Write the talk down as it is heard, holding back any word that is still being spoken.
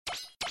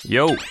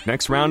Yo,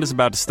 next round is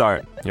about to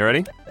start. You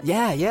ready?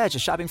 Yeah,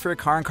 just shopping for a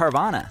car in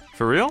Carvana.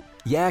 For real?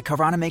 Yeah,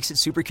 Carvana makes it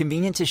super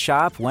convenient to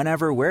shop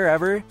whenever,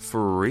 wherever.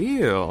 For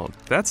real?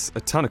 That's a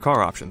ton of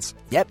car options.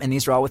 Yep, and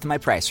these are all within my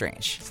price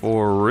range.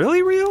 For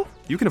really real?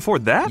 You can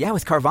afford that? Yeah,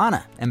 with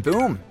Carvana. And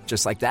boom,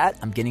 just like that,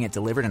 I'm getting it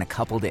delivered in a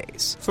couple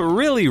days. For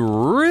really,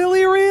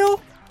 really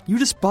real? You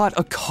just bought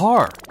a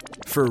car.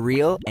 For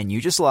real, and you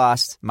just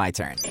lost my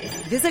turn.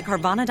 Visit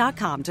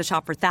Carvana.com to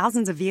shop for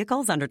thousands of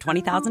vehicles under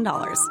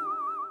 $20,000.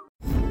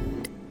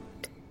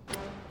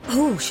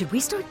 Oh, should we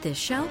start this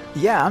show?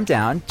 Yeah, I'm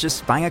down.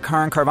 Just buying a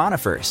car on Carvana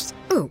first.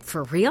 Ooh,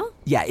 for real?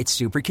 Yeah, it's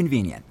super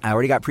convenient. I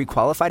already got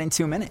pre-qualified in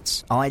 2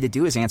 minutes. All I had to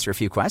do is answer a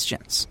few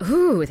questions.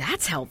 Ooh,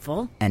 that's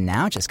helpful. And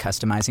now just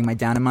customizing my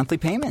down and monthly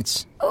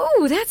payments.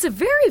 Ooh, that's a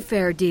very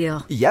fair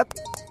deal. Yep.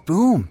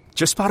 Boom.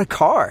 Just bought a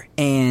car.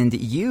 And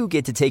you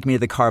get to take me to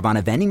the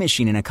Carvana vending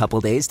machine in a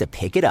couple days to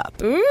pick it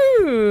up.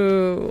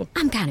 Ooh.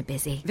 I'm kind of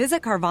busy.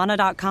 Visit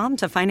Carvana.com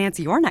to finance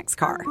your next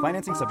car.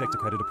 Financing subject to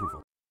credit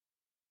approval.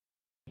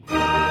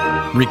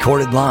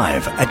 Recorded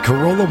live at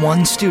Corolla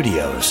One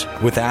Studios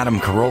with Adam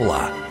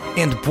Carolla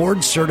and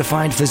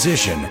board-certified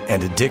physician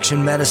and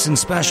addiction medicine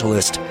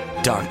specialist,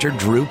 Dr.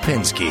 Drew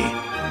Pinsky.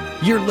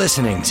 You're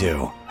listening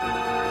to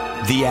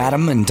The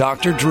Adam and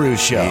Dr. Drew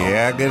Show.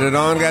 Yeah, get it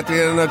on. Got to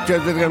get it.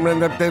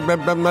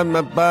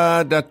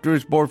 Dr.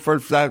 Drew's board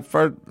first. First.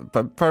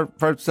 Oh,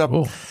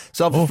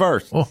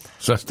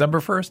 September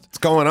 1st? What's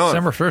going on?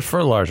 September 1st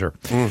fertilizer.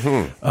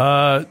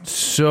 Mm-hmm.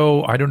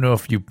 So I don't know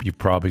if you've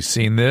probably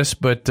seen this,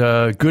 but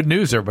good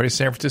news, everybody.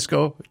 San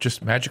Francisco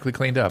just magically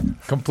cleaned up.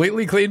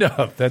 Completely cleaned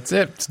up. That's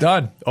it. It's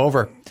done.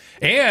 Over.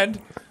 And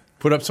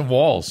put up some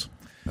walls.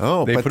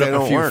 Oh, they but put they up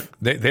don't a few, work.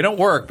 They don't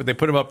work, but they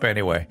put them up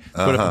anyway.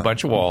 Put up a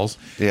bunch of walls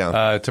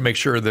to make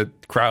sure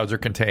that crowds are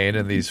contained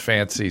and these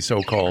fancy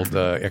so-called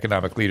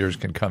economic leaders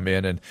can come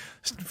in and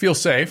feel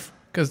safe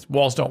because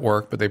walls don't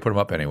work, but they put them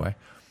up anyway.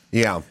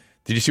 Yeah.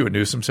 Did you see what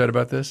Newsom said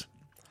about this?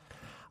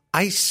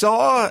 I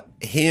saw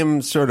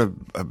him sort of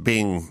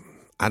being,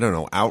 I don't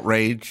know,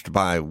 outraged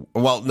by,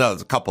 well, no,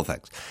 there's a couple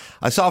things.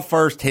 I saw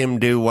first him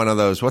do one of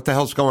those, what the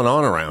hell's going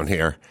on around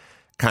here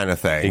kind of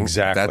thing.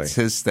 Exactly. That's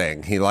his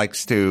thing. He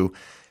likes to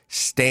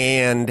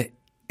stand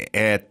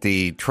at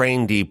the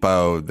train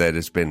depot that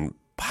has been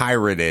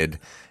pirated,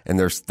 and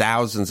there's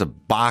thousands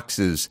of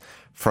boxes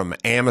from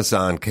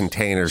Amazon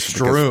containers.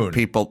 Strewn.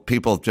 Because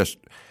people just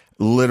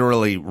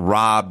literally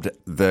robbed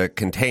the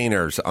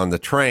containers on the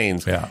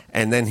trains. Yeah.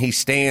 And then he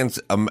stands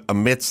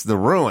amidst the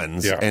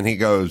ruins, and he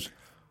goes,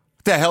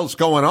 what the hell's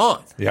going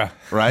on? Yeah.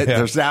 Right? Yeah.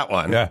 There's that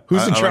one. Yeah.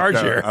 Who's in charge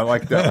here? I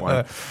like that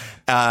one.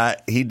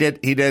 He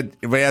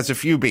has a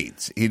few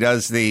beats. He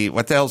does the,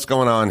 what the hell's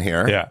going on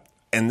here? Yeah.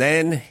 And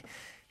then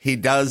he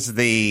does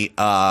the,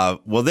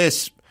 well,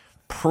 this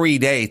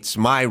predates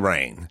my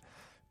reign.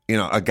 You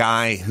know, a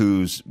guy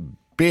who's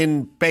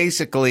been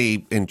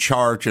basically in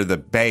charge of the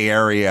Bay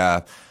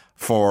Area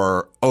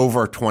for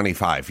over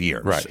 25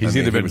 years. Right. He's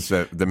either been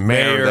the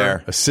mayor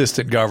there,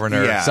 assistant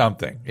governor,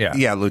 something. Yeah.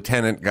 Yeah,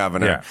 lieutenant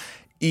governor. Yeah.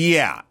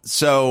 Yeah.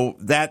 So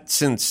that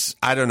since,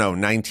 I don't know,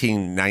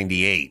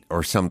 1998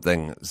 or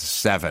something,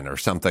 7 or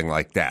something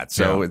like that.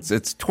 So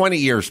it's 20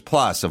 years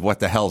plus of what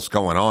the hell's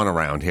going on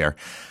around here.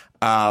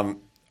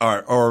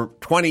 Or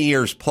 20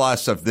 years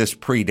plus of this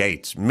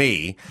predates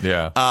me.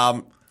 Yeah.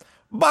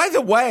 By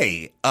the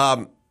way,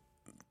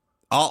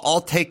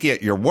 I'll take you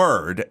at your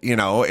word. You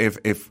know,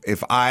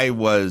 if I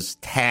was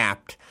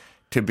tapped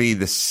to be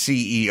the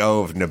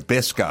CEO of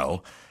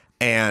Nabisco,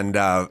 and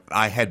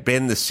I had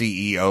been the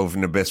CEO of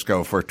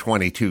Nabisco for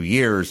 22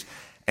 years,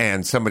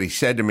 and somebody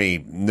said to me,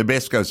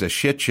 Nabisco's a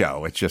shit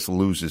show. It just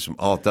loses,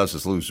 all it does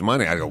is lose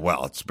money. I go,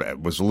 well, it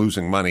was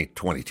losing money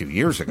 22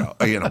 years ago,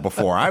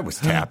 before I was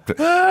tapped.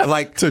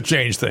 Like to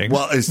change things.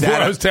 Well, is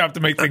that I was tapped to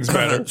make things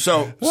better.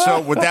 So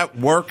would that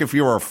work if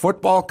you were a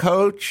football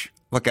coach?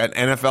 Look at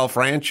NFL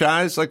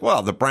franchise. Like,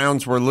 well, the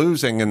Browns were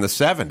losing in the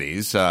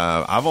 70s.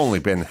 I've only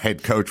been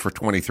head coach for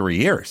 23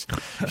 years.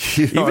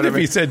 You know Even if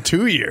he said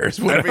 2 years.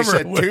 Whatever if he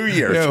said 2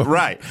 years. You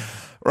know.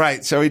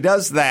 Right. So he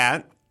does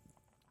that.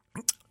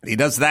 He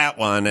does that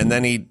one, and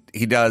then he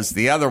does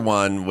the other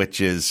one, which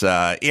is,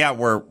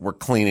 we're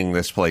cleaning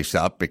this place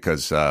up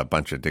because a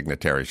bunch of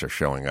dignitaries are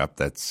showing up.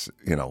 That's,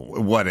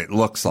 what it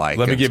looks like.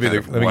 Let me give you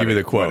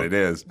the quote. What it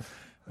is.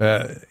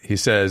 He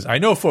says, I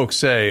know folks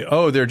say,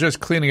 they're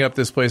just cleaning up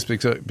this place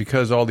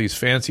because all these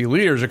fancy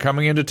leaders are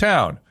coming into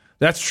town.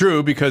 That's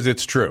true because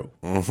it's true.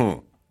 Mm-hmm.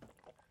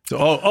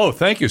 So,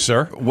 thank you,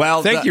 sir.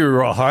 Well, thank you,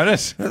 Royal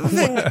Highness.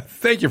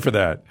 Thank you for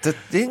that. The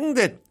thing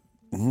that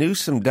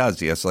Newsom does,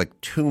 he has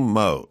like 2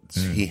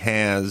 modes. He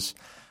has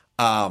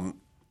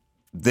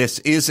this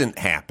isn't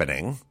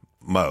happening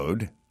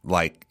mode,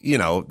 like,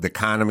 the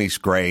economy's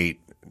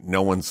great,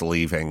 no one's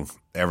leaving,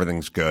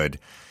 everything's good.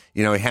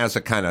 He has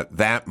a kind of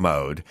that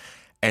mode.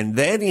 And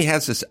then he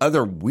has this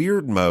other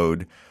weird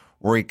mode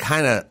where he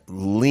kind of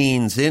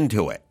leans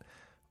into it,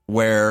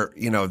 where,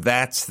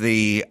 that's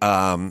the,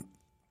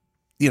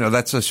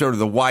 that's the sort of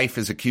the wife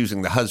is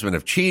accusing the husband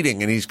of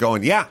cheating. And he's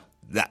going,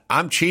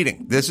 I'm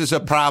cheating. This is a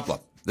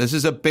problem. This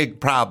is a big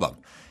problem.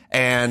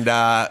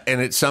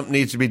 and something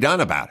needs to be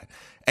done about it.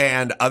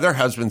 And other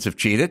husbands have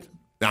cheated.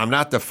 Now, I'm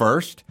not the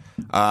first.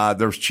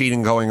 There's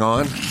cheating going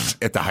on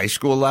at the high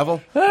school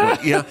level.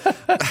 So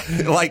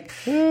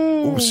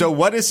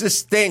what is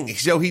this thing?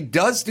 So he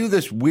does do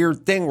this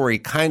weird thing where he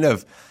kind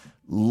of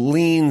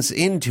leans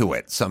into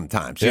it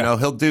sometimes. You know,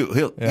 they'll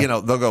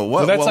go,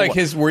 what? Well, that's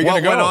his, where are you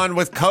going to go? What went on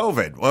with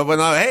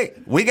COVID? Hey,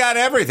 we got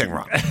everything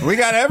wrong. We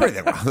got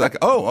everything wrong. Like,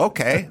 oh,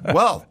 okay.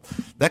 Well,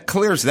 that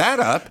clears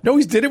that up. No,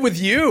 he did it with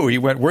you. He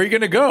went, where are you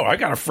going to go? I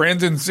got a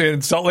friend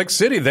in Salt Lake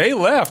City. They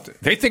left.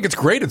 They think it's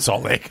great in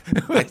Salt Lake.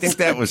 I think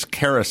that was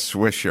Kara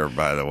Swisher,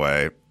 by the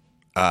way.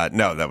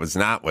 No, that was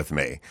not with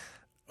me.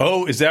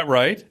 Oh, is that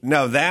right?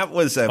 No, that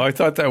was I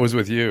thought that was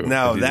with you.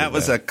 No, that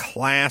was a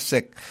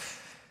classic.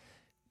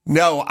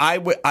 No,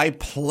 I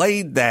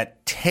played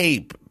that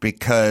tape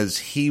because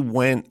he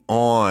went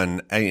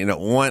on,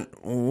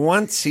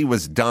 once he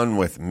was done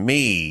with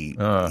me,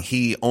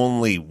 he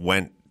only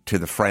went to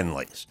the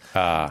friendlies.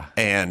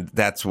 And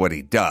that's what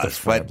he does.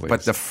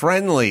 But the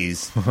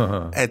friendlies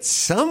at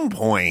some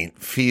point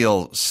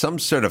feel some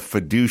sort of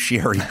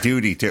fiduciary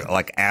duty to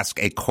like ask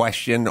a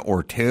question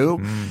or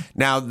two.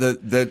 Now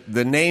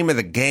the name of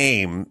the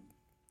game,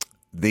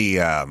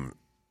 the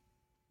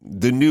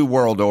New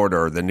World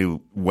Order, the new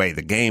way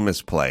the game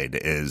is played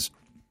is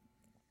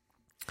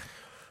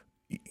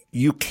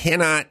you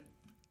cannot.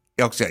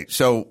 Okay,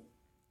 so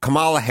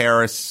Kamala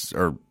Harris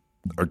or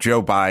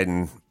Joe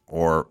Biden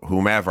or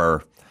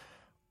whomever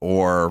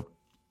or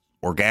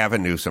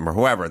Gavin Newsom or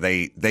whoever,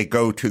 they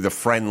go to the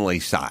friendly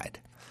side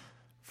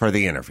for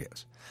the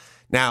interviews.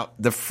 Now,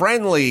 the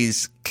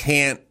friendlies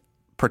can't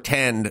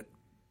pretend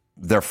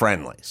they're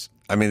friendlies.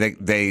 I mean,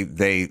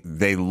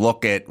 they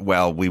look at,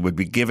 well, we would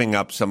be giving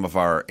up some of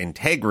our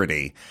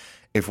integrity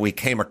if we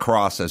came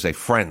across as a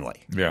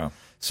friendly. Yeah.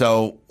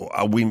 So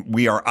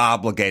we are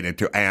obligated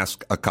to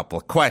ask a couple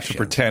of questions. To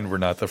pretend we're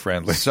not the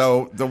friendly.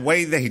 So the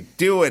way they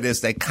do it is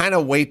they kind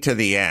of wait to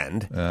the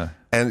end,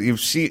 and you'll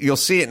see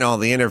it in all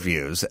the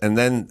interviews, and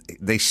then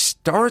they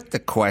start the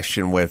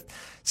question with,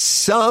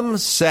 some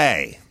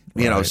say,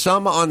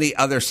 some on the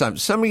other side,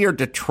 some of your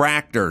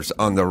detractors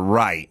on the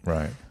right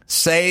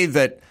say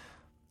that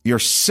your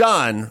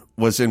son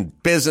was in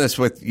business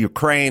with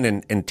Ukraine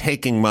and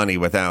taking money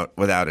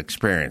without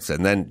experience.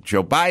 And then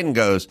Joe Biden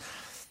goes,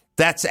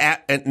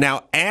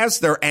 now as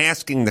they're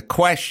asking the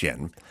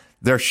question,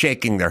 they're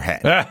shaking their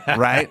head,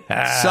 right?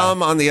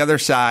 Some on the other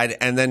side.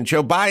 And then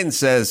Joe Biden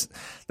says,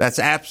 that's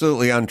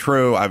absolutely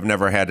untrue. I've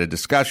never had a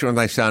discussion with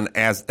my son.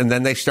 And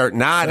then they start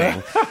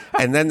nodding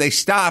and then they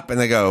stop and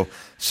they go,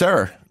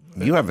 sir,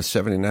 you have a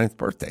 79th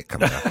birthday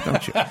coming up,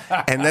 don't you?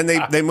 And then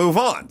they move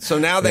on. So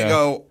now they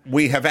go,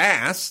 we have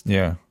asked.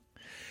 Yeah.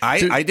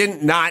 I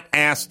didn't not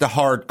ask the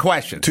hard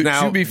questions.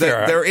 To be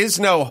fair, there is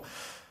no,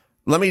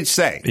 let me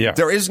say,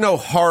 there is no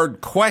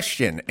hard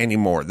question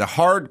anymore. The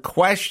hard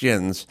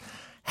questions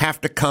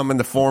have to come in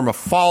the form of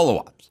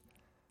follow-ups.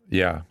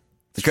 Yeah.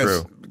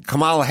 Because true.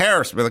 Kamala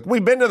Harris would be like,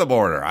 we've been to the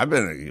border.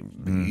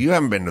 You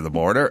haven't been to the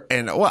border.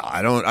 And, well,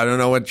 I don't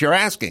know what you're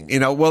asking.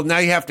 Well, now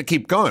you have to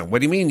keep going. What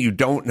do you mean you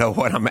don't know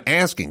what I'm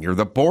asking? You're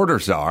the border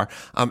czar.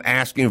 I'm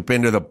asking you've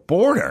been to the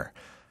border.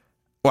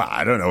 Well,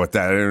 I don't know what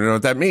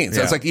that means.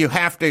 Yeah. It's like you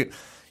have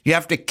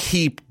to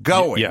keep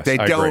going. Yes,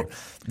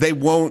 They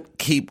won't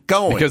keep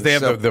going. Because they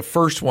have the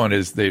first one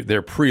is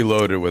they're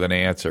preloaded with an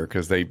answer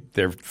because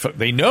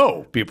they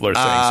know people are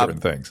saying certain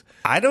things.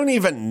 I don't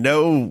even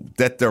know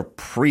that they're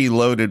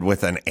preloaded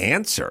with an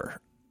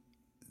answer.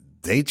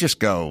 They just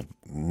go,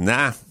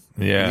 nah.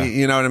 Yeah.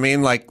 You know what I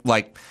mean?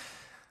 Like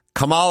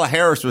Kamala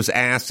Harris was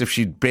asked if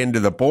she'd been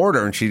to the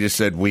border, and she just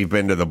said, we've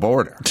been to the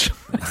border.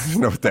 I don't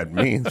know what that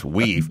means,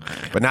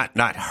 but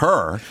not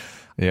her.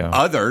 Yeah.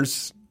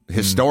 Others,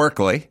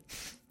 historically,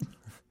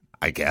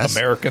 I guess.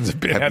 Americans have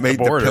been at made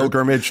the border. The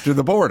pilgrimage to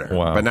the border,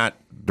 wow. but not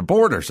the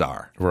border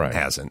czar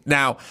hasn't.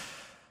 Now,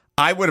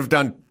 I would have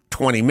done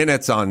 20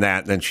 minutes on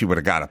that, and then she would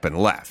have got up and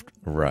left.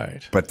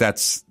 Right. But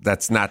that's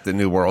not the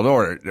New World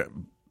Order.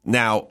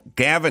 Now,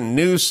 Gavin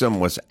Newsom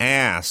was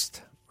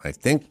asked, I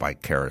think by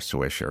Kara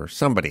Swisher,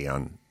 somebody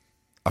on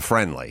a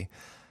friendly.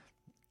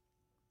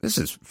 This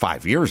is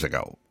 5 years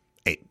ago,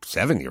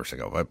 7 years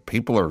ago. But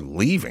people are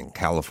leaving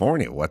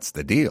California. What's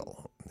the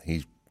deal?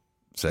 He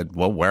said,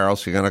 well, where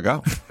else are you going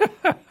to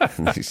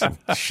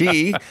go?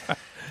 She,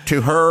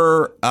 to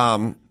her,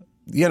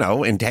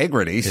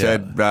 integrity,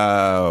 said,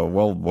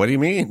 well, what do you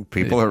mean?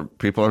 People are.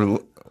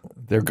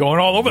 They're going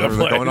all over the place.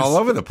 They're going all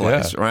over the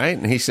place, right?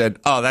 And he said,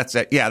 oh, that's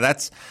it. Yeah,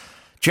 that's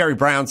Jerry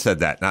Brown said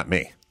that, not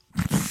me.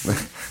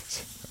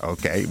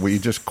 Okay, well, you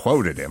just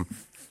quoted him.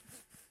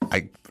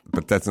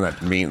 But that's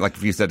not mean. Like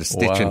if you said a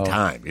stitch in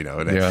time,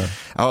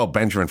 Oh,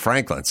 Benjamin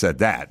Franklin said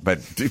that. But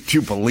do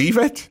you believe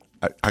it?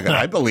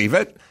 I believe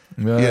it.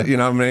 Yeah. You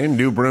know what I mean?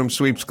 New broom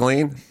sweeps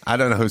clean. I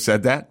don't know who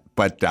said that,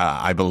 but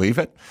I believe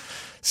it.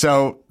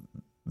 So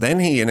then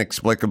he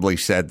inexplicably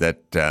said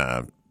that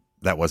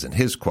that wasn't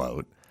his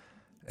quote.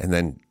 And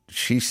then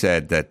she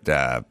said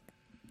that,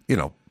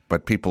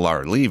 but people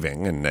are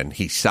leaving. And then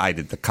he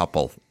cited the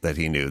couple that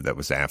he knew that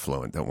was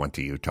affluent that went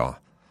to Utah.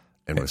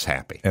 and was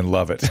happy. And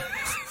love it.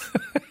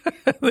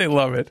 They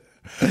love it.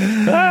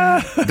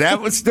 That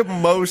was the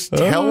most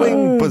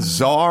telling,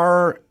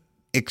 bizarre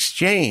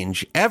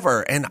exchange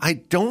ever. And I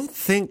don't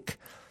think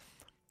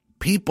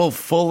people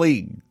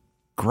fully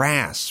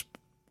grasp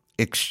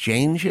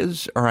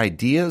exchanges or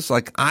ideas.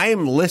 Like,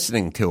 I'm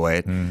listening to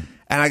it and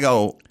I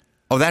go,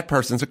 oh, that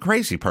person's a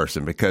crazy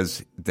person,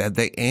 because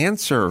the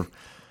answer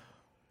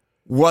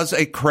was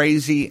a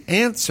crazy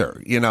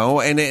answer,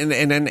 and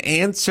an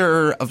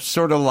answer of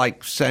sort of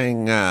like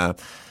saying,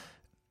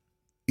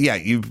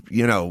 you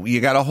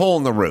got a hole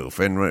in the roof,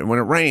 and when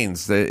it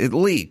rains, it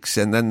leaks,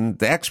 and then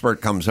the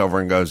expert comes over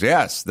and goes,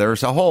 yes,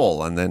 there's a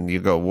hole, and then you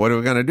go, what are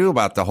we going to do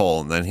about the hole?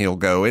 And then he'll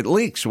go, it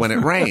leaks when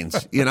it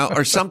rains,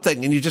 or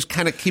something, and you just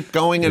kind of keep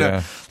going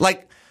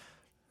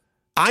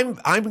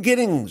I'm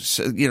getting,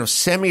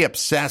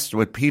 semi-obsessed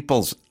with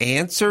people's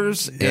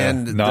answers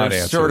and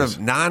their sort of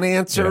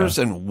non-answers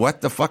and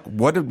what the fuck,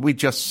 what did we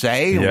just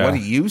say? Yeah. What are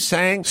you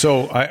saying?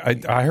 So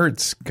I heard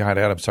Scott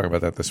Adams talk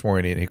about that this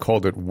morning, and he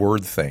called it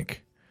wordthink.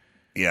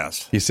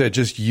 Yes. He said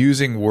just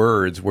using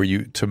words where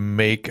to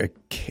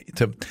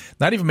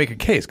not even make a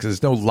case, because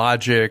there's no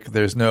logic,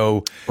 there's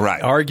no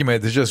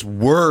argument, there's just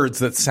words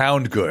that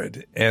sound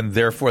good, and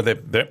therefore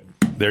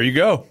there you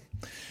go.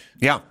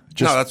 Yeah.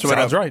 That's what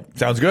sounds right.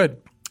 Sounds good.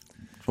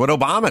 What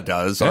Obama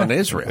does on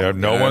Israel.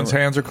 No one's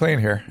hands are clean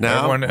here. No,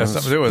 everyone has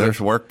something to do with there's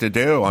it. work to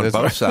do on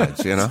both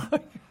sides,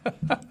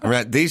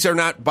 These are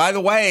not, by the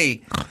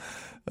way,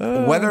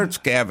 whether it's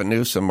Gavin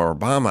Newsom or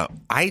Obama,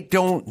 I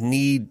don't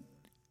need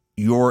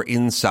your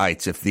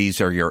insights if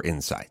these are your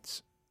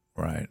insights.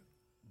 Right.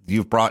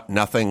 You brought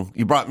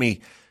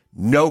me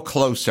no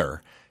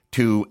closer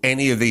to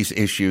any of these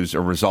issues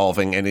or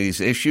resolving any of these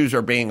issues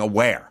or being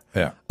aware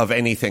of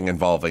anything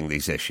involving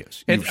these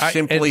issues. You've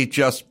simply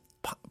just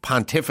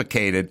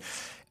pontificated,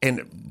 and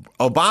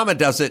Obama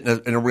does it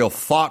in a real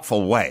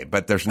thoughtful way,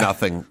 but there's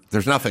nothing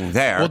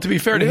there. Well, to be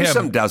fair to him,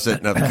 Newsom does it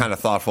in a kind of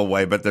thoughtful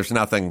way, but there's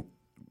nothing.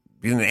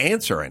 He didn't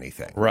answer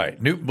anything.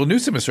 Right.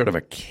 Newsom is sort of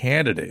a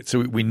candidate, so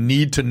we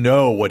need to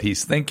know what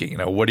he's thinking.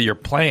 What are your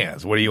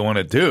plans? What do you want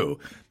to do?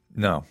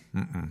 No.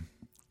 Mm-mm.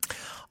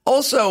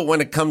 Also,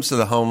 when it comes to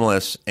the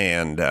homeless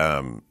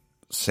and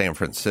San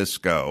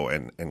Francisco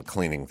and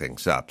cleaning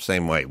things up,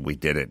 same way we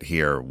did it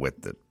here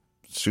with the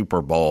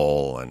Super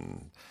Bowl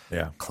and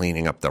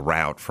cleaning up the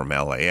route from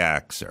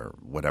LAX or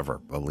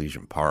whatever,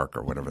 Elysian Park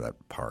or whatever that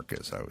park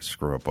is. I always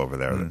screw up over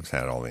there. That's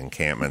had all the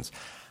encampments.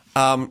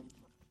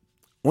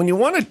 When you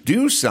want to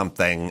do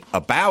something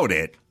about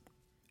it,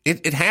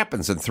 it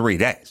happens in 3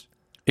 days.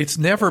 It's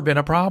never been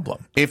a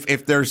problem.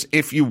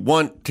 If you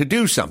want to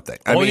do something,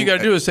 all you got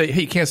to do is say,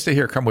 "Hey, you can't stay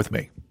here. Come with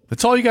me."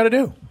 That's all you got to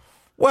do.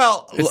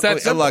 Well, it's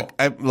that simple.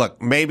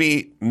 Look.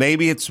 Maybe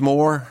it's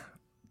more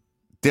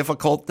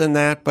difficult than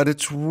that, but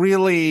it's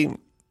really.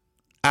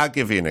 I'll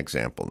give you an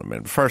example in a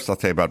minute. First, I'll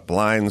tell you about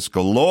Blinds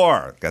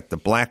Galore. Got the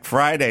Black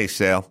Friday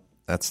sale.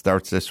 That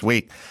starts this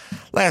week.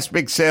 Last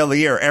big sale of the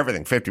year.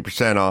 Everything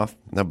 50% off.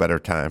 No better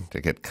time to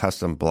get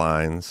custom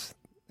blinds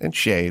and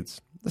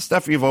shades. The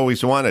stuff you've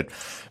always wanted.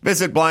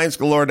 Visit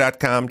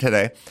blindsgalore.com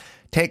today.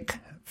 Take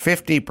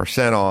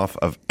 50% off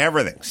of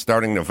everything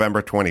starting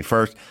November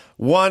 21st.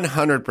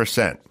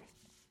 100%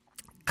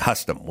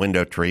 custom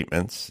window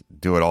treatments.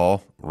 Do it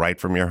all right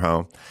from your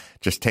home.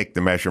 Just take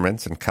the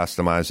measurements and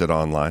customize it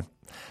online.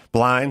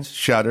 Blinds,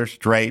 shutters,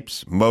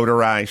 drapes,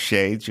 motorized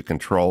shades you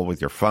control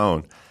with your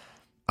phone.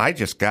 I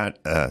just got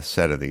a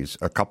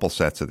couple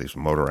sets of these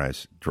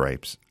motorized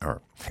drapes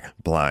or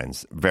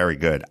blinds. Very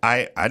good.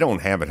 I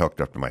don't have it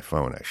hooked up to my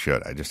phone. I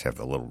should. I just have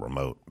the little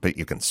remote, but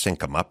you can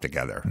sync them up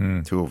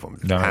together. Two of them.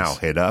 Nice. Pow,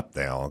 hit up.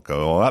 They all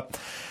go up.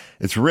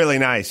 It's really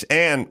nice.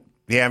 And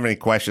if you have any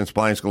questions,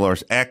 Blinds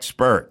Galore's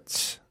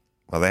experts,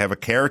 well, they have a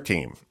care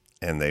team,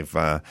 and they've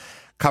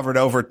covered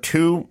over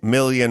 2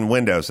 million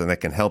windows, and they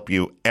can help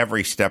you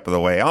every step of the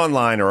way,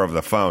 online or over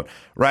the phone.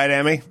 Right,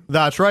 Emmy?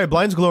 That's right.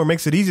 Blinds Galore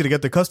makes it easy to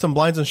get the custom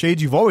blinds and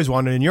shades you've always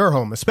wanted in your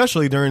home,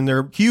 especially during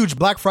their huge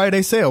Black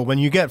Friday sale when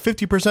you get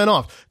 50%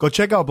 off. Go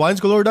check out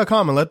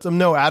blindsgalore.com and let them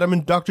know Adam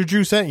and Dr.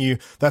 Drew sent you.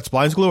 That's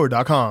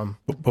blindsgalore.com.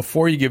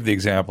 Before you give the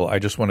example, I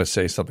just want to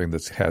say something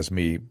that has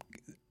me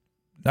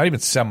not even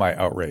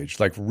semi-outraged,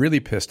 like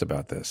really pissed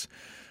about this,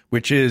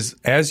 which is,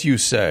 as you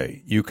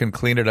say, you can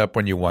clean it up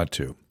when you want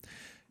to.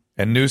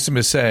 And Newsom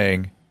is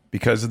saying,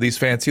 because of these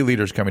fancy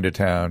leaders coming to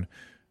town,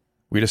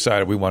 we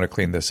decided we want to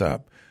clean this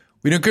up.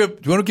 We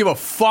don't give a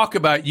fuck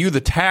about you, the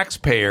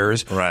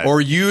taxpayers,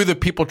 or you, the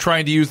people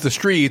trying to use the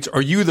streets,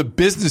 or you, the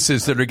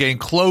businesses that are getting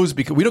closed,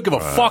 because we don't give a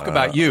fuck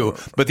about you.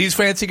 But these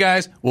fancy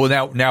guys,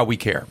 well, now we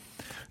care.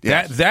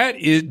 Yes. That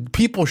is,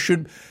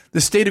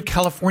 the state of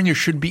California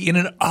should be in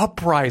an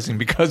uprising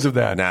because of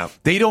that. Now,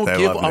 they don't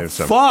give a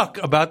fuck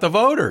about the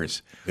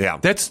voters. Yeah.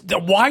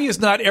 Why is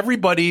not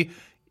everybody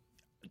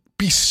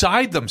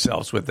beside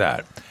themselves with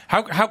that?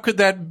 How could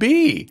that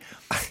be?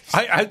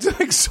 I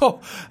think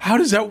so. How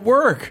does that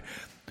work?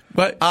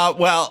 But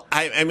well,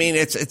 I mean,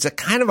 it's a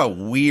kind of a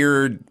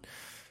weird.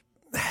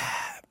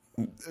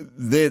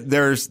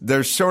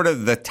 There's sort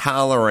of the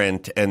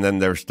tolerant, and then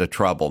there's the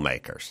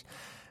troublemakers.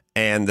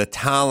 and the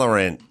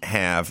tolerant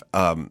have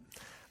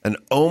an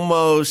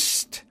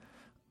almost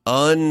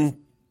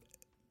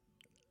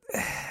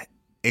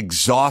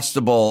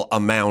inexhaustible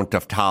amount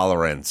of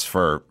tolerance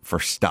for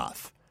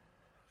stuff.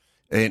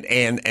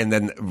 And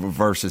then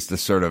versus the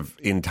sort of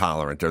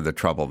intolerant or the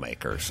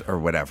troublemakers or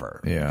whatever.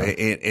 Yeah.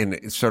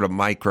 In sort of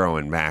micro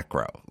and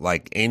macro.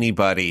 Like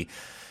anybody,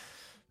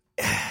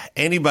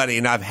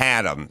 and I've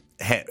had them,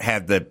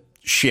 had the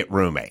shit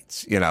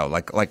roommates. You know,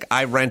 like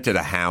I rented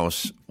a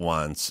house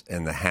once,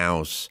 and the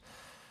house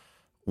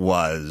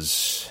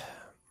was,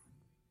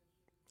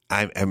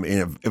 I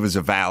mean, it was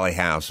a valley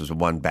house. It was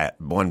one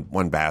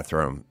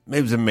bathroom.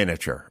 It was a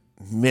miniature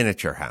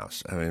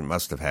house. I mean, it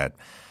must have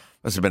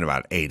been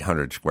about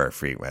 800 square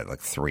feet. We had like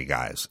 3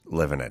 guys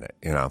living in it,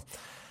 you know.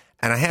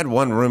 And I had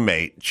one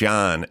roommate,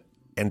 John,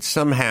 and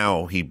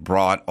somehow he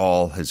brought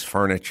all his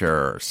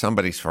furniture, or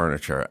somebody's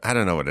furniture. I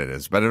don't know what it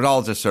is, but it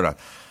all just sort of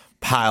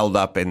piled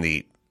up in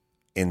the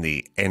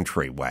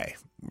entryway.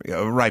 You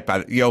know, right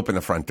by you open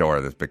the front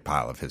door, this big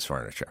pile of his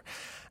furniture.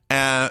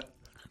 And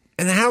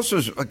the house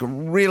was like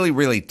really,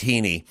 really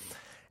teeny.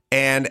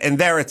 And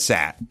there it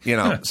sat, you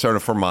know, sort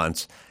of for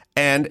months.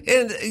 And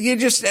you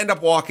just end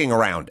up walking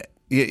around it.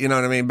 You know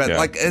what I mean? But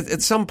like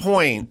at some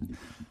point,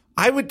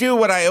 I would do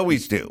what I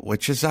always do,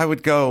 which is I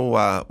would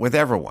go with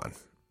everyone.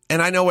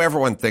 And I know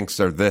everyone thinks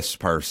they're this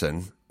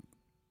person,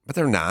 but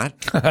they're not.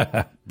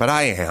 But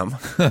I am.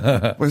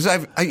 Because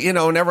and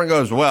everyone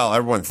goes, well,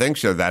 everyone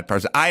thinks they're that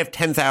person. I have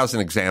 10,000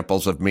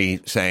 examples of me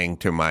saying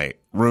to my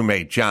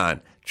roommate,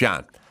 John,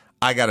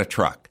 I got a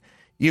truck.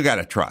 You got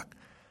a truck.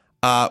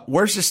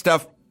 Where's this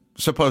stuff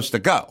supposed to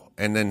go?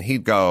 And then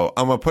he'd go,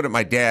 I'm going to put it in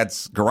my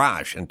dad's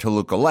garage in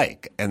Toluca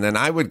Lake. And then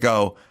I would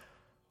go,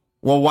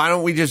 well, why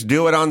don't we just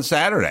do it on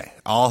Saturday?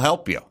 I'll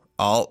help you.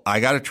 I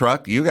got a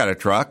truck. You got a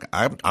truck.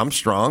 I'm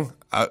strong.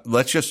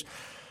 Let's just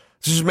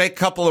make a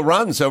couple of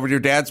runs over to your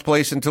dad's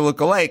place in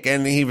Toluca Lake.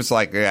 And he was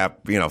like, yeah,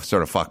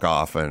 sort of fuck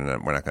off. And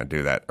we're not going to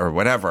do that or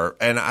whatever.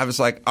 And I was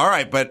like, all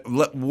right, but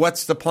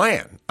what's the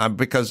plan?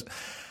 Because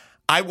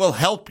I will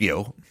help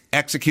you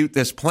execute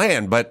this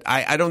plan, but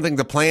I don't think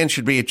the plan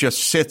should be it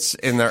just sits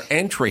in their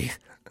entry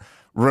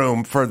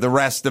room for the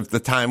rest of the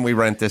time we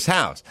rent this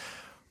house.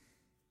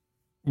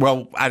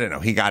 Well, I don't know.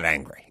 He got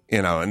angry,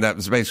 and that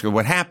was basically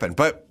what happened.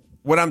 But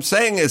what I'm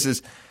saying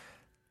is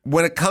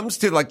when it comes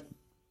to like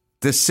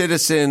the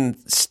citizen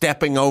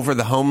stepping over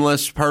the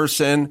homeless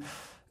person,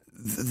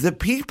 the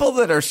people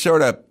that are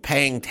sort of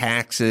paying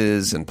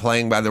taxes and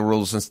playing by the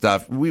rules and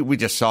stuff, we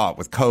just saw it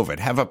with COVID,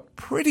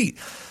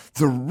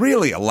 they're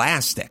really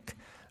elastic.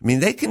 I mean,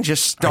 they can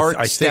just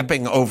start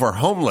stepping over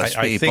homeless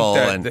people.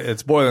 I think that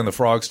it's boiling the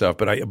frog stuff,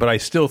 but I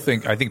still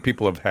think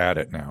people have had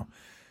it now.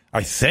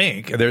 I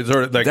think there's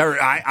sort of like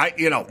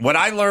what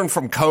I learned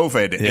from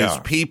COVID is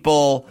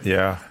people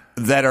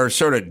that are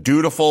sort of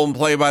dutiful and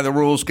play by the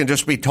rules can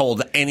just be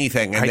told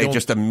anything and they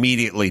just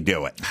immediately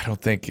do it. I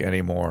don't think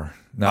anymore.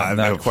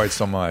 Not quite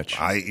so much.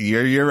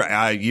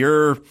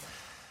 You're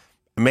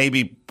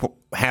maybe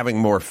having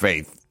more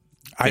faith.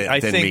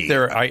 I think me.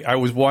 I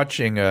was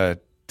watching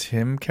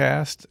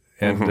Timcast,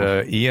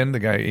 and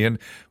Ian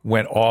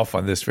went off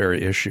on this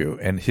very issue,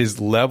 and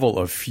his level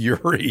of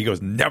fury, he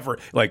goes, never,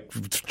 like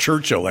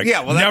Churchill, like,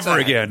 never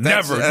again,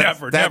 never.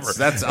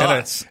 That's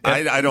us.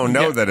 I don't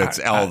know that it's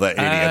all the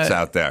idiots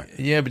out there.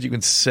 Yeah, but you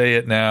can say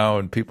it now,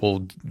 and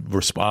people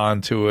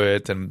respond to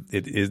it, and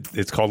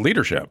it's called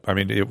leadership. I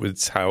mean,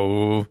 it's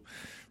how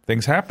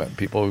things happen.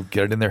 People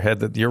get it in their head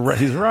that you're right.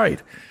 He's right.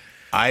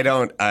 I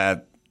don't,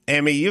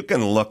 Amy, you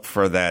can look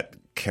for that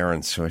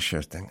Karen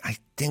Swisher thing. I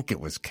think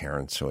it was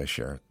Karen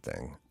Swisher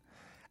thing.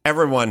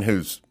 Everyone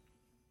who's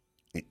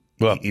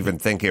even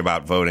thinking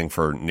about voting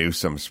for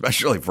Newsom,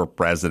 especially for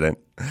president,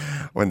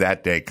 when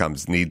that day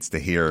comes, needs to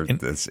hear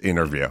this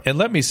interview. And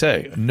let me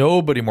say,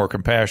 nobody more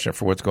compassionate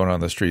for what's going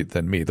on the street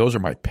than me. Those are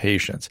my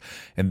patients.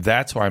 And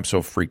that's why I'm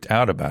so freaked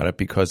out about it,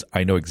 because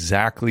I know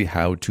exactly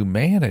how to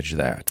manage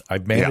that.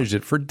 I've managed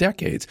it for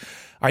decades.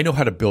 I know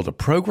how to build a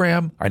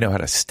program. I know how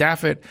to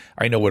staff it.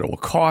 I know what it will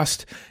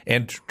cost.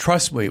 And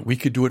trust me, we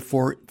could do it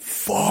for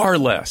far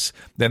less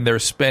than they're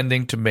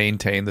spending to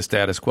maintain the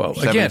status quo.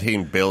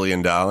 $17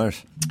 billion.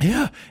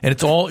 Yeah. And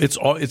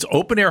it's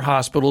open air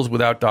hospitals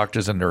without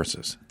doctors and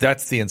nurses.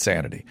 That's the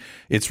insanity.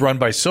 It's run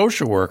by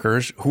social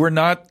workers who are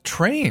not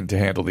trained to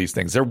handle these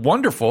things. They're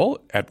wonderful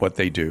at what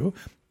they do.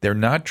 They're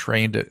not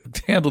trained to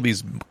handle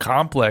these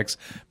complex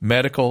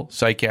medical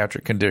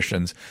psychiatric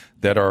conditions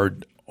that are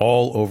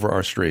all over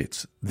our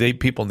streets.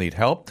 People need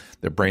help.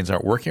 Their brains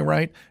aren't working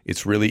right.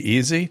 It's really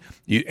easy.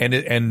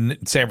 And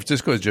San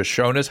Francisco has just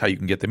shown us how you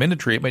can get them into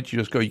treatment. You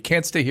just go, you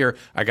can't stay here.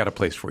 I got a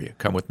place for you.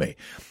 Come with me.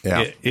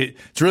 Yeah.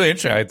 It's really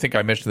interesting. I think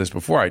I mentioned this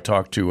before. I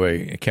talked to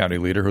a county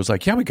leader who was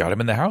like, yeah, we got them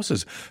in the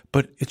houses,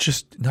 but it's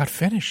just not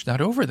finished,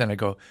 not over. Then I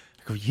go,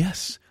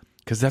 yes,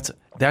 because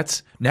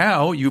that's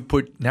now you've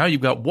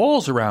got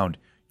walls around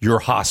your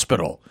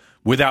hospital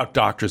without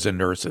doctors and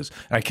nurses.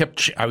 And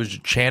I was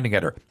chanting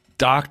at her,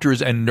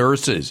 doctors and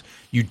nurses.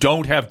 You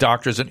don't have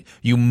doctors, and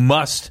you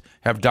must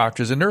have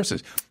doctors and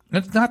nurses.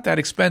 And it's not that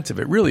expensive.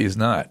 It really is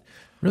not.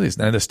 Really is.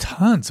 And there's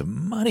tons of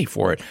money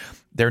for it.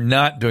 They're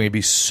not doing it. It'd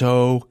be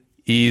so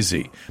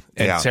easy.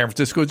 And San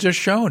Francisco has just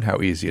shown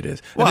how easy it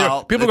is.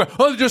 And people go,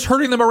 they're just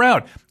herding them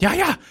around.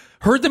 Yeah.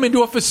 Herd them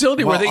into a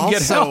facility where they can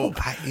get help.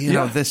 You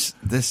know,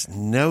 this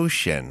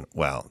notion,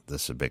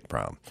 this is a big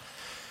problem,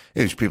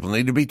 is people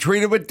need to be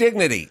treated with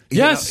dignity.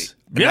 Yes.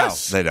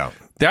 Yes. No, they don't.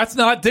 That's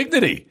not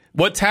dignity.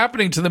 What's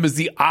happening to them is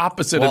the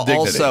opposite of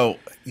dignity. Also,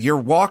 you're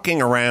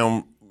walking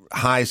around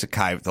high as a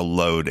kite with a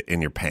load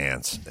in your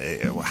pants.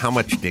 How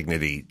much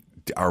dignity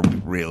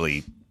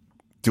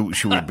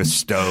should we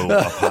bestow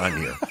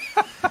upon you?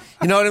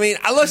 You know what I mean?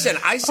 Listen,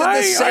 I said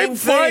the same thing. I'm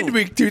fine to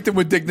be treated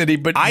with dignity,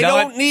 but I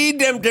don't need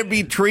them to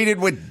be treated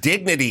with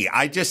dignity.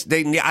 I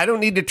don't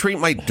need to treat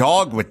my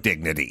dog with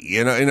dignity.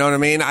 You know what I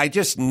mean? I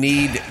just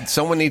need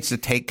someone needs to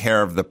take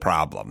care of the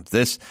problem.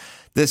 This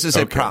is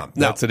a problem.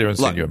 No, that's the difference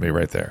between you and me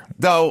right there.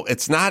 Though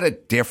it's not a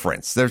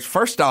difference. There's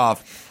first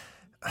off,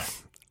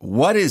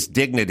 what is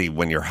dignity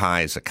when you're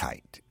high as a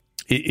kite?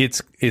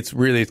 It's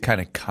really kind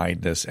of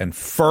kindness and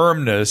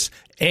firmness,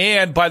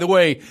 and by the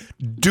way,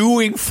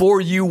 doing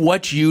for you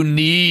what you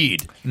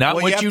need, not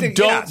what you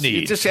don't need.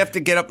 You just have to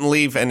get up and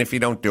leave, and if you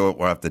don't do it,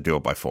 we'll have to do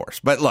it by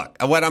force. But look,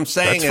 what I'm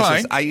saying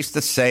is I used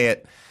to say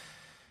it.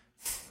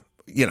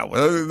 You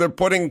know, they're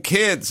putting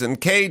kids in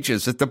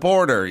cages at the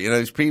border. You know,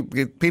 these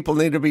people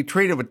need to be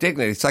treated with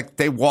dignity. It's like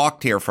they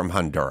walked here from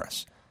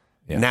Honduras.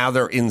 Yeah. Now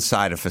they're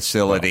inside a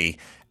facility.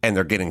 And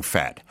they're getting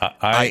fed.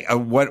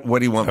 What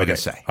do you want me to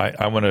say?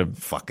 I want to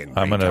fucking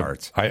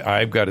retards.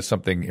 I've got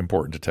something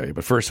important to tell you,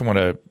 but first I want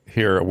to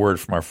hear a word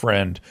from our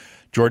friend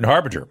Jordan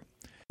Harbinger.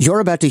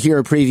 You're about to hear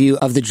a preview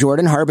of the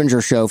Jordan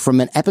Harbinger Show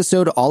from an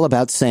episode all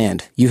about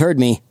sand. You heard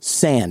me,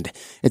 sand.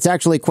 It's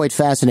actually quite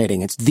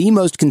fascinating. It's the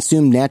most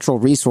consumed natural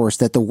resource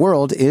that the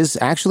world is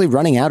actually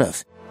running out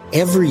of.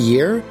 Every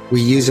year,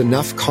 we use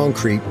enough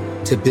concrete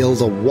to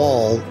build a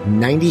wall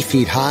 90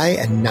 feet high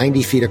and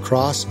 90 feet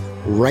across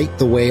right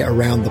the way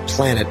around the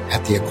planet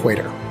at the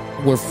equator.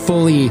 We're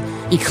fully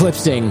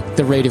eclipsing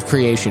the rate of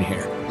creation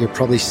here. You're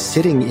probably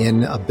sitting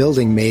in a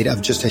building made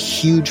of just a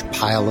huge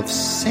pile of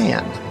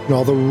sand. And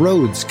all the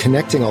roads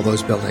connecting all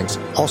those buildings,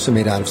 also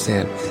made out of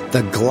sand.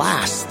 The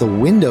glass, the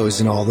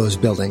windows in all those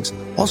buildings,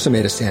 also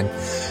made of sand.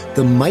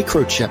 The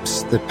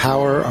microchips that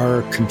power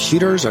our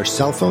computers, our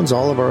cell phones,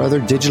 all of our other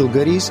digital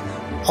goodies,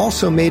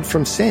 also made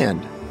from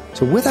sand.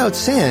 So without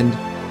sand,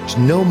 there's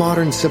no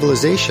modern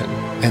civilization.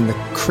 And the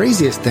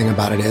craziest thing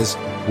about it is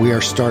we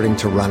are starting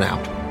to run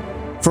out.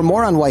 For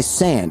more on why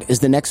sand is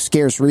the next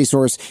scarce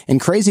resource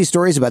and crazy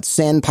stories about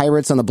sand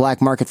pirates on the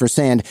black market for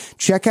sand,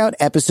 check out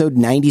episode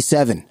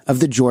 97 of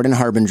The Jordan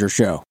Harbinger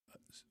Show.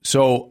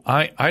 So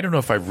I don't know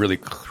if I've really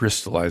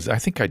crystallized. I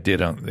think I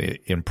did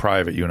in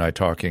private, you and I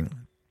talking,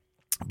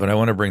 but I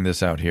want to bring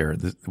this out here.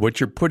 What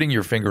you're putting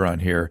your finger on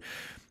here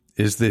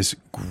is this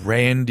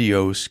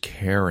grandiose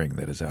caring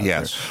that is out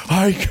there.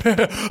 I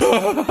care.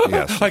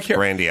 Yes, I care.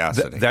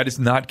 Grandiosity. That is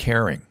not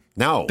caring.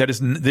 No. That is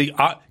the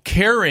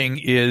caring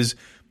is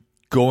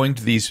going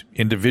to these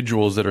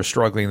individuals that are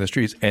struggling in the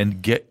streets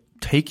and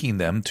taking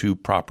them to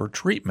proper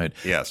treatment.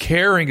 Yes.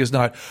 Caring is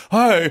not,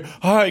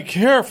 I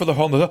care for the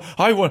homeless.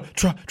 I want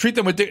to treat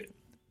them with dignity.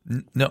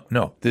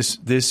 No.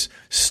 This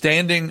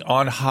standing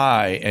on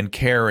high and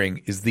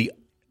caring is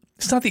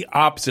it's not the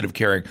opposite of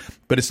caring,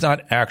 but it's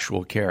not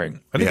actual caring.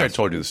 I think I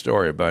told you the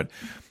story about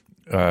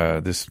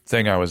this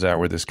thing I was at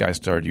where this guy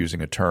started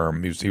using a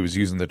term. He was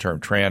using the term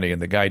tranny, and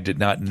the guy did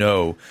not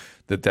know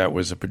that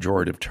was a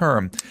pejorative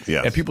term.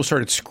 Yes. And people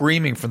started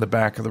screaming from the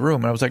back of the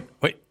room. And I was like,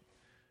 wait,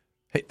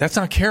 hey, that's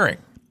not caring.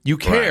 You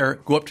care.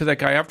 Right. Go up to that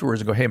guy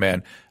afterwards and go, hey,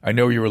 man, I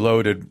know you were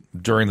loaded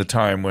during the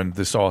time when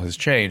this all has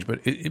changed,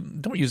 but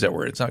don't use that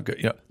word. It's not good.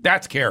 You know,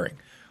 that's caring.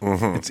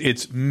 Mm-hmm.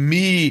 It's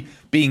me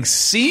being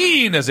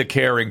seen as a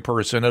caring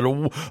person,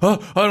 an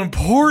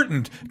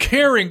important,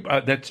 caring.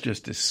 That's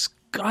just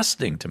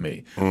disgusting to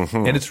me.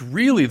 Mm-hmm. And it's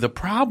really the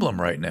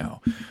problem right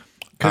now.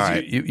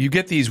 Because you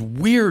get these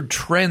weird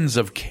trends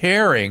of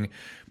caring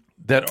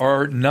that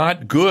are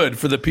not good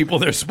for the people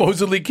they're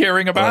supposedly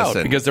caring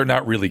about because they're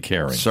not really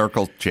caring.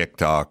 Circle chick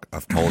talk.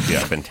 I've told you.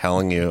 I've been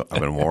telling you. I've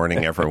been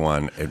warning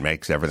everyone. It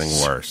makes everything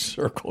worse.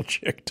 Circle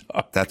chick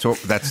talk. That's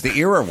the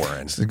era we're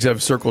in.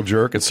 Except circle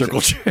jerk and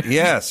circle chick.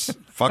 Yes.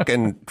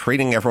 Fucking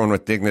treating everyone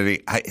with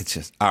dignity. It's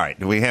just, all right.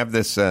 Do we have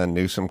this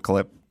Newsom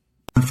clip?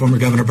 Former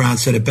Governor Brown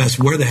said it best.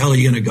 Where the hell are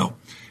you going to go?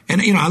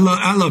 And, you know,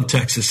 I love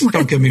Texas.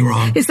 Don't get me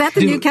wrong. Is that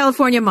the new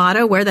California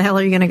motto? Where the hell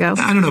are you going to go?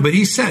 I don't know, but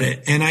he said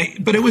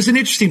it. But it was an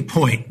interesting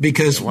point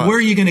because where are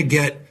you going to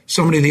get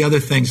so many of the other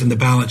things in the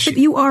balance sheet?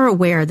 But you are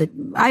aware that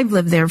I've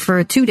lived there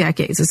for 2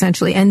 decades,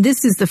 essentially. And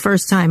this is the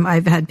first time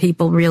I've had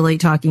people really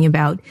talking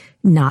about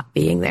not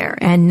being there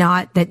and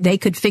not that they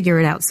could figure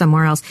it out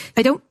somewhere else.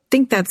 I don't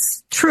think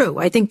that's true.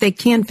 I think they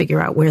can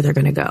figure out where they're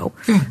going to go.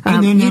 Yeah,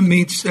 and then that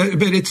means,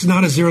 but it's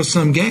not a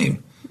zero-sum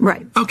game.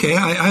 Right. Okay,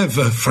 I have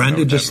a friend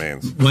who just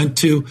went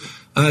to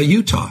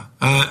Utah.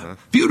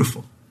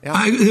 Beautiful.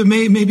 Yeah. It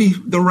may be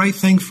the right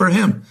thing for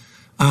him.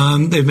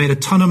 They've made a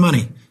ton of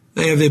money.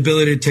 They have the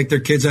ability to take their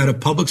kids out of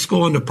public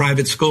school into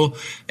private school,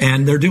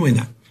 and they're doing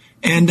that.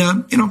 And,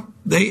 you know,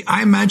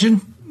 I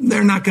imagine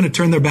they're not going to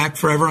turn their back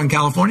forever on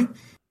California.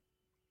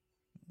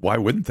 Why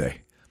wouldn't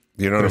they?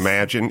 You don't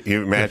imagine?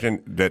 You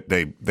imagine that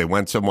they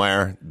went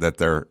somewhere that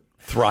they're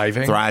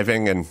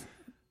thriving,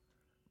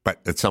 but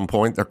at some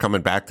point they're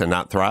coming back to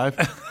not thrive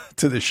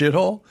to the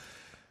shithole.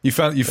 You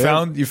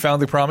found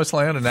the promised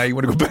land, and now you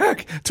want to go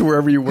back to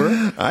wherever you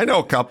were. I know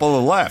a couple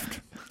that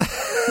left.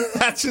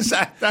 That's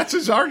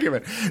his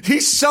argument.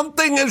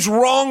 Something is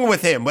wrong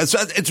with him.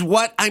 It's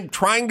what I'm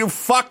trying to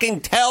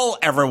fucking tell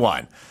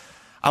everyone.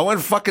 I want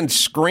to fucking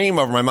scream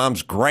over my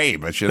mom's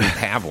grave, but she didn't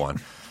have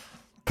one.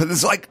 But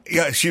it's like,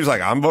 she was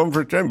like, I'm voting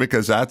for Tim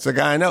because that's the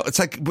guy I know. It's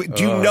like,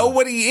 do you know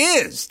what he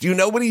is? Do you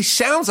know what he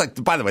sounds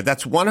like? By the way,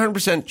 that's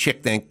 100%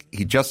 chick think.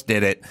 He just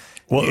did it.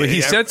 Well,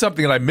 he said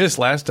something that I missed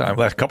last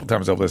couple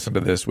times I've listened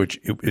to this, which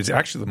is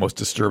actually the most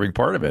disturbing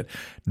part of it.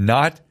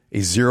 Not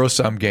a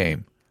zero-sum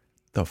game.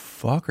 The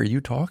fuck are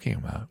you talking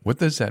about? What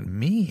does that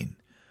mean?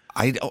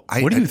 What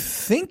are you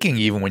thinking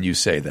even when you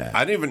say that?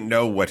 I don't even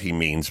know what he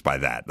means by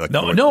that. Like,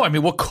 no. I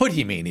mean, what could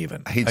he mean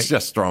even? He's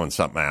just throwing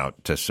something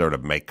out to sort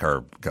of make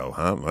her go,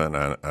 huh?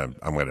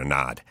 I'm going to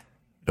nod.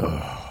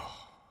 Oh,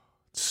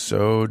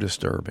 so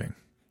disturbing.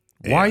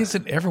 Yeah. Why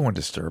isn't everyone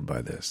disturbed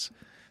by this?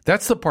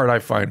 That's the part I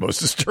find most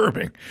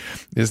disturbing.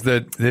 Is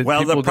that the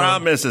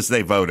problem is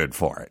they voted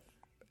for it.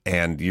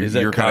 And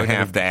you're going to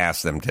have to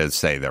ask them to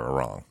say they were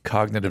wrong.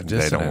 Cognitive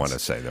dissonance. They don't want to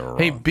say they were wrong.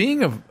 Hey,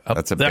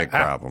 that's a big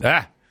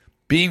problem.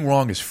 Being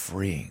wrong is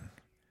freeing.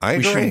 I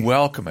agree. We should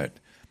welcome it.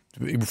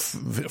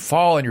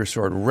 Fall on your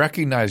sword.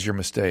 Recognize your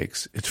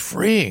mistakes. It's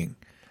freeing.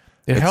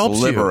 It's helps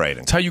liberating.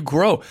 You. It's how you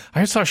grow.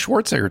 I saw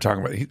Schwarzenegger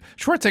talking about it.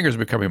 Schwarzenegger's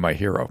becoming my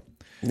hero.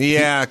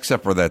 Yeah,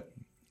 except for that.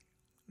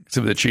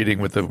 Except for the cheating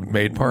with the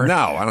maid part? No,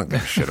 I don't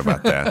give a shit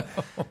about that.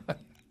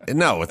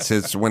 No,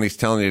 it's when he's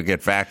telling you to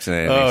get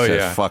vaccinated. He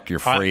says, "Fuck your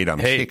freedom."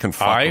 He can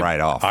fuck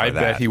right off. I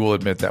bet he will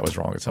admit that was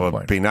wrong at some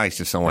point. It'd be nice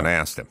if someone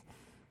asked him.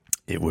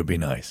 It would be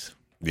nice.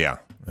 Yeah.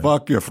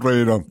 Fuck your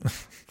freedom.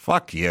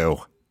 Fuck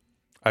you.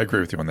 I agree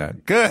with you on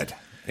that. Good.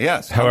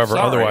 Yes. However,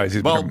 otherwise,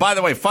 by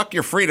the way, fuck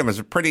your freedom is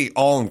a pretty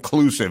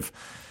all-inclusive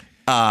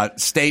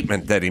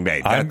statement that he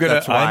made.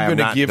 That's why I'm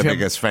not the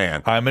biggest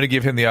fan. I'm going to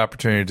give him the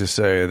opportunity to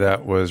say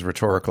that was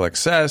rhetorical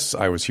excess.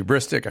 I was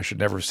hubristic. I should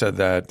never have said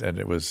that, and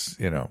it was,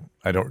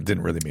 I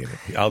didn't really mean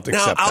it. I'll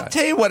accept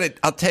that.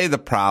 I'll tell you the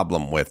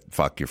problem with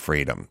fuck your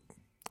freedom.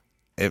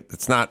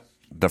 It's not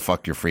the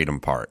fuck your freedom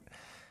part.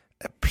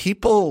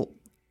 People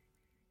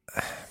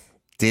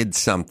did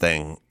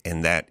something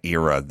in that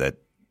era, that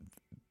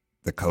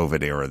the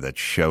COVID era, that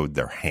showed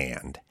their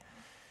hand.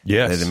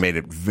 Yes. That it made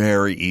it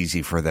very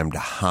easy for them to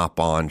hop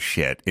on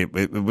shit.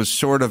 It was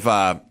sort of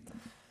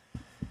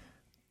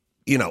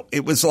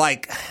it was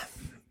like,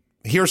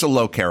 here's a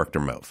low character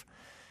move.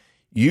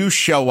 You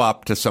show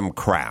up to some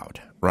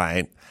crowd,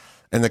 right?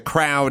 And the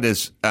crowd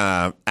is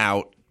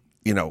out,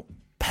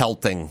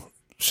 pelting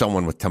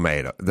someone with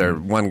tomato.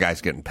 One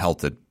guy's getting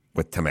pelted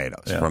with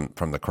tomatoes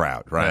from the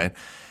crowd, right? Yeah.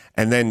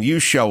 And then you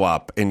show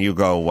up and you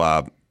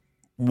go,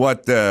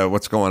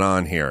 what's going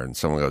on here? And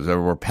someone goes,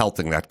 we're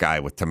pelting that guy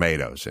with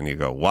tomatoes. And you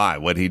go, why?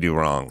 What did he do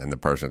wrong? And the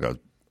person goes,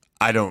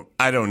 I don't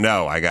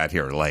know. I got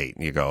here late.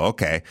 And you go,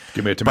 okay.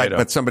 Give me a tomato.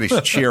 But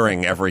somebody's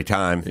cheering every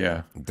time.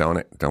 Yeah.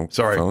 Don't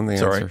sorry. phone the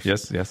sorry.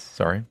 answers. Yes.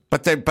 Sorry.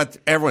 But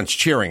everyone's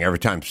cheering every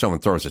time someone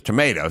throws a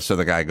tomato. So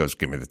the guy goes,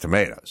 give me the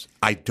tomatoes.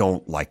 I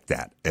don't like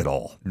that at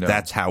all. No.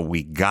 That's how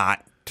we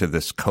got to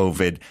this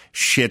COVID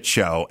shit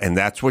show, and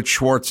that's what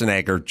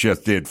Schwarzenegger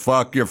just did.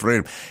 Fuck your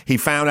freedom. He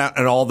found out,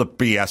 and all the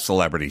BS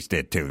celebrities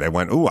did too. They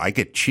went, "Ooh, I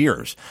get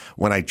cheers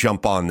when I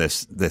jump on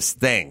this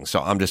thing, so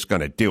I'm just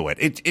going to do it."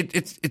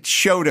 It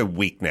showed a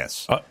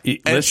weakness, and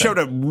it showed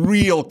a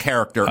real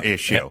character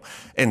issue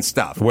and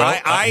stuff. Well,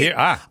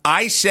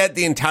 I said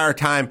the entire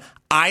time,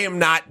 I am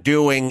not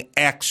doing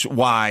X,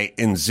 Y,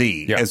 and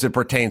Z as it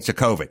pertains to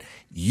COVID.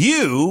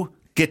 You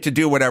get to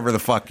do whatever the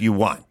fuck you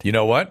want. You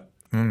know what?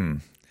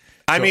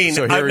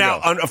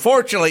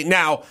 Unfortunately,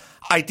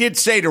 I did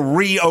say to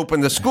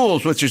reopen the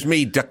schools, which is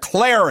me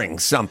declaring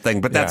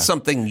something, but that's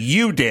something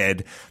you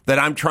did that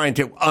I'm trying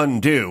to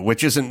undo,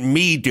 which isn't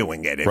me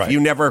doing it. If you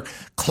never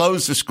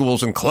closed the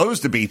schools and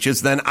closed the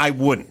beaches, then I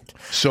wouldn't.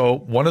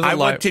 So I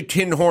went to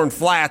Tin Horn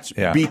Flats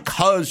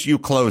because you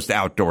closed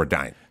outdoor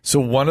dining.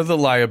 So one of the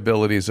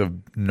liabilities of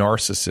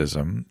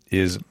narcissism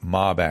is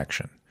mob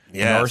action.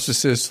 Yes.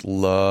 Narcissists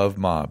love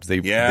mobs. They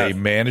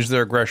manage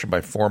their aggression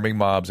by forming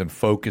mobs and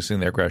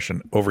focusing their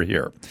aggression over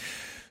here.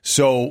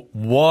 So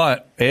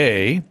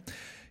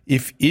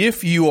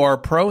if you are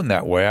prone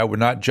that way, I would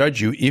not judge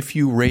you if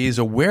you raise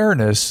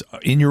awareness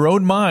in your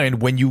own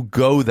mind when you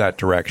go that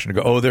direction.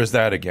 Go, there's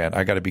that again.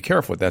 I got to be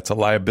careful. That's a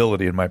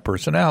liability in my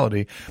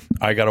personality.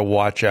 I got to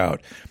watch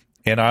out.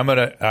 And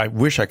I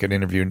wish I could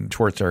interview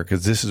Schwarzenegger,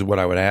 because this is what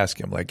I would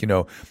ask him.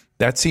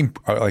 That seemed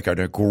like an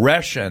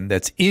aggression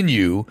that's in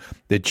you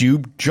that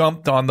you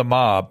jumped on the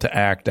mob to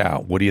act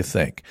out. What do you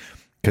think?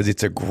 because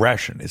it's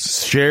aggression.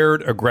 It's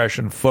shared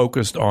aggression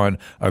focused on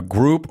a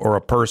group or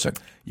a person.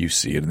 You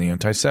see it in the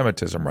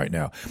anti-Semitism right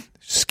now.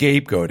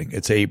 Scapegoating.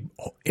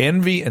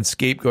 Envy and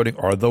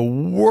scapegoating are the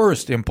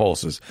worst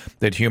impulses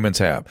that humans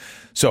have.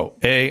 So,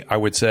 I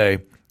would say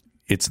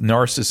it's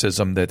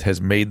narcissism that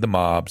has made the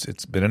mobs.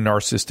 It's been a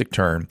narcissistic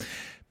turn.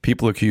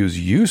 People accuse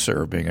you,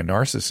 sir, of being a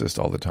narcissist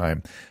all the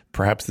time.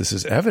 Perhaps this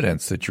is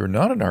evidence that you're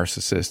not a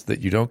narcissist,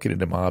 that you don't get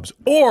into mobs,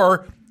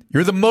 or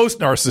you're the most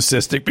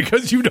narcissistic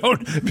because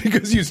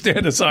you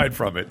stand aside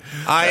from it.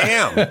 I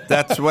am.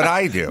 That's what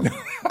I do.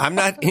 I'm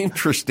not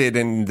interested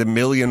in the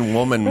Million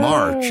Woman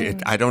March.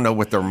 I don't know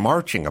what they're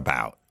marching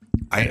about.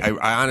 I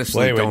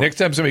honestly don't. Next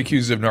time somebody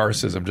accuses you of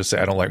narcissism, just say,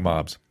 I don't like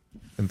mobs,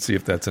 and see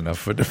if that's enough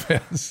for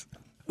defense.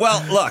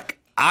 Well, look,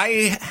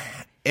 I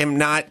am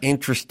not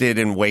interested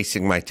in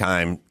wasting my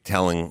time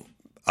telling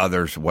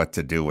others what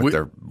to do with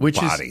their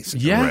bodies.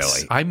 Yes,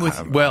 really. I'm with.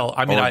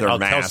 I'll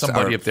tell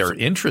somebody if they're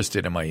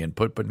interested in my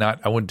input, but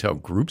not. I wouldn't tell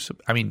groups.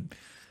 I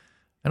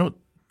don't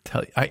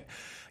tell you.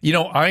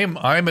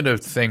 I'm in a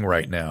thing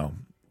right now.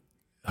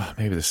 Oh,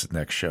 maybe this is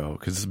next show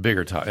because it's a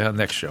bigger topic.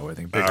 Next show, I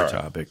think. Bigger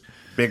topic.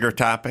 Bigger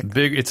topic.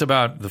 It's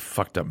about the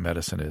fucked up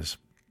medicine is.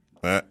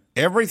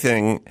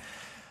 Everything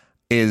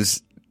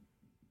is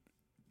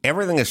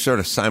sort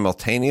of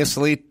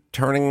simultaneously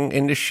turning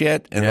into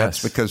shit, and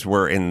that's because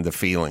we're in the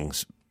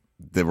feelings.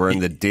 We're in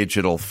the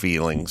digital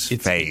feelings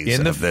phase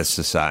of this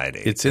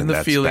society. It's in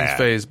the feelings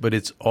phase, but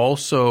it's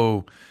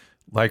also,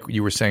 like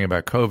you were saying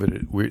about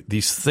COVID,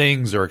 these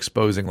things are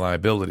exposing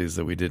liabilities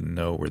that we didn't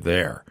know were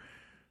there.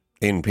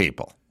 In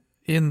people.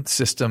 In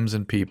systems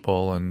and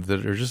people, and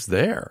that are just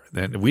there.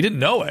 And we didn't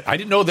know it. I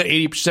didn't know that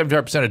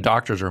 75% of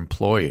doctors are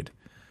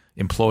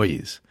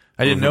employees.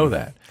 I didn't know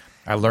that.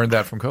 I learned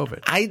that from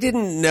COVID. I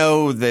didn't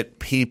know that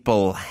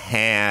people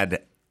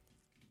had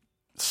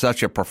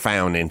such a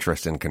profound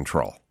interest in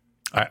control.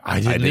 I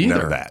didn't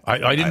either. Know that.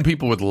 I didn't.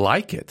 People would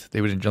like it. They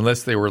would,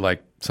 unless they were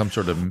like some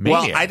sort of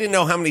maniac. Well, I didn't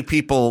know how many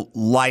people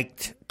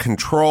liked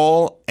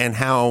control and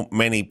how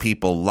many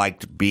people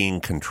liked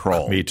being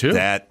controlled. Me too.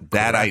 That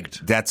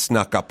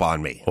snuck up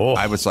on me. Oh.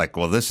 I was like,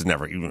 well, this is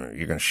never. You're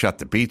going to shut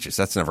the beaches.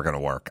 That's never going to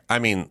work. I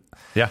mean,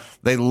 yeah.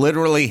 They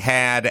literally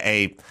had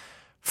a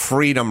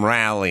freedom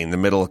rally in the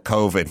middle of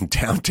COVID in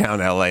downtown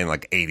LA, and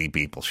like 80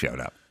 people showed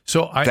up.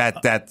 So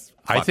that's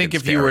I think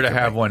if you were to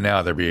have one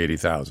now, there'd be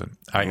 80,000.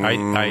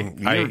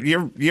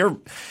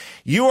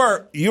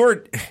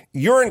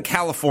 You're in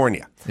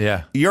California.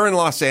 Yeah. You're in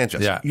Los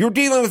Angeles. Yeah. You're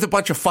dealing with a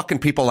bunch of fucking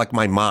people like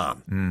my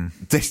mom.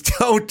 They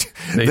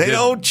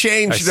don't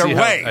change their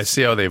ways. I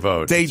see how they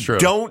vote. They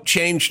don't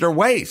change their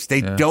ways.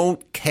 They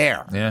don't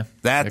care. Yeah.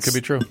 That could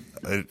be true.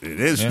 It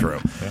is true.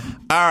 Yeah.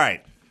 All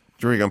right.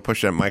 Drew, you going to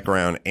push that mic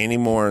around any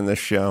more in this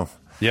show?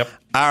 Yep.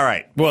 All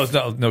right. Well,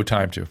 there's no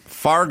time to.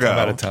 Fargo. I'm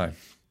out of time.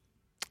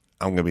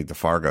 I'm going to be at the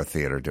Fargo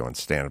Theater doing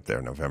stand-up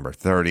there November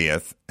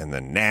 30th. And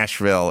then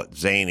Nashville at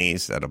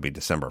Zanies. That'll be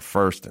December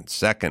 1st and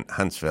 2nd.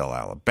 Huntsville,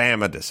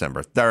 Alabama,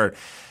 December 3rd.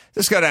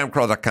 Just go to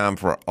AdamCarolla.com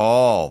for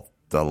all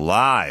the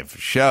live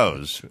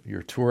shows.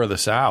 Your tour of the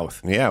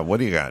South. Yeah. What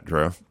do you got,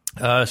 Drew?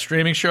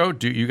 Streaming show.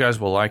 You guys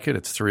will like it.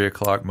 It's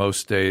 3:00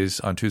 most days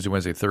on Tuesday,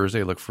 Wednesday,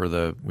 Thursday. Look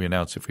for we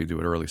announce if we do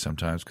it early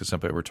sometimes because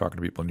we're talking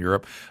to people in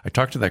Europe. I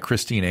talked to that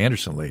Christine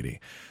Anderson lady,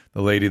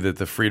 the lady that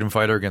the freedom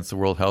fighter against the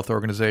World Health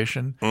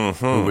Organization.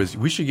 Who was,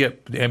 we should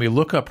get, Amy,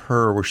 look up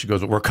her where she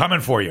goes, we're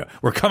coming for you.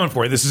 We're coming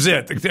for you. This is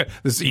it. This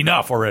is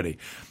enough already.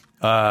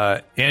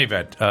 Any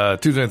event,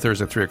 Tuesday and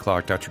Thursday at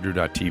 3:00,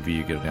 drdrew.tv.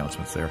 You get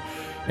announcements there.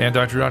 And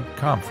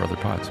drdrew.com for other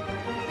pods.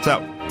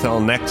 So, till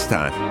next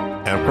time,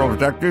 I'm Pro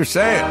Dr.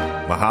 saying,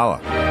 Mahala.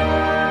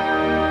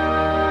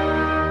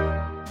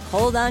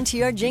 Hold on to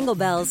your jingle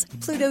bells.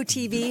 Pluto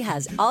TV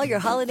has all your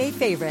holiday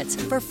favorites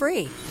for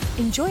free.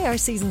 Enjoy our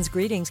season's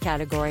greetings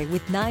category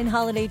with 9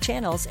 holiday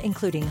channels,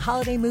 including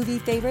holiday movie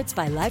favorites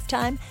by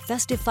Lifetime,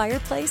 Festive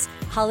Fireplace,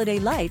 Holiday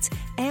Lights,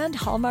 and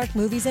Hallmark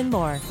Movies and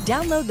more.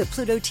 Download the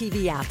Pluto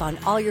TV app on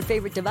all your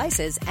favorite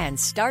devices and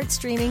start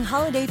streaming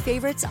holiday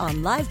favorites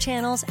on live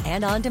channels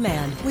and on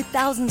demand. With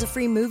thousands of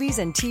free movies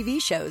and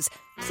TV shows,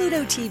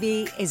 Pluto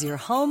TV is your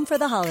home for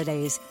the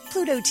holidays.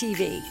 Pluto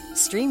TV.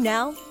 Stream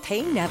now,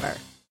 pay never.